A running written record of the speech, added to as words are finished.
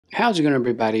How's it going,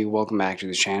 everybody? Welcome back to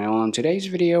the channel. On today's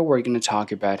video we're going to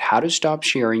talk about how to stop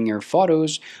sharing your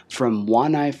photos from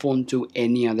one iPhone to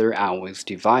any other iOS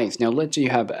device. Now let's say you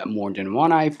have more than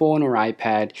one iPhone or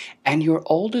iPad and your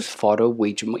oldest photo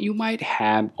which you might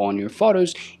have on your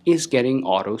photos is getting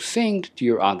auto synced to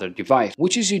your other device,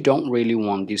 which is you don't really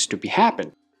want this to be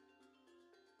happen.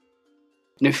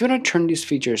 Now, if you want to turn these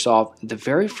features off, the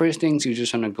very first things you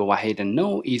just want to go ahead and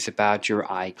know is about your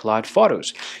iCloud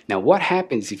photos. Now, what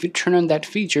happens if you turn on that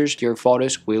features, your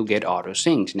photos will get auto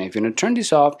synced. Now, if you want to turn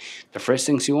this off, the first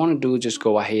things you want to do is just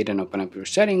go ahead and open up your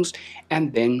settings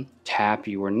and then tap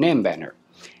your name banner.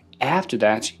 After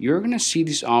that, you're going to see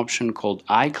this option called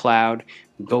iCloud.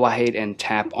 Go ahead and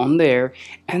tap on there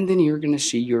and then you're going to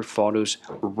see your photos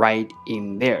right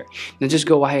in there. Now just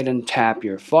go ahead and tap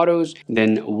your photos.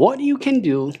 Then what you can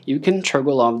do, you can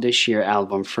toggle off the share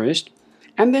album first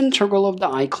and then toggle off the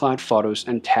iCloud photos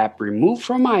and tap remove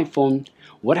from iPhone.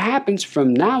 What happens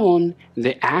from now on,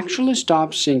 they actually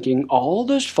stop syncing all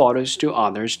those photos to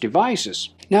others' devices.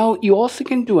 Now you also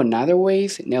can do another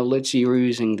ways. Now let's say you're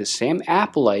using the same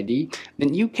Apple ID,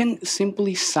 then you can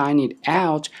simply sign it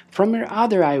out from your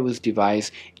other iOS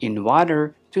device in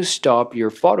order to stop your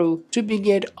photo to be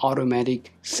get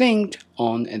automatic synced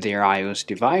on their iOS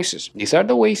devices. These are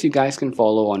the ways you guys can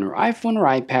follow on your iPhone or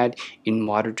iPad in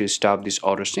order to stop this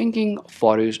auto syncing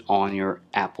photos on your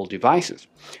Apple devices.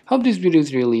 Hope this video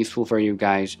is really useful for you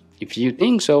guys. If you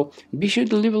think so, be sure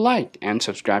to leave a like and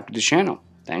subscribe to the channel.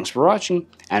 Thanks for watching,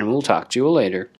 and we'll talk to you later.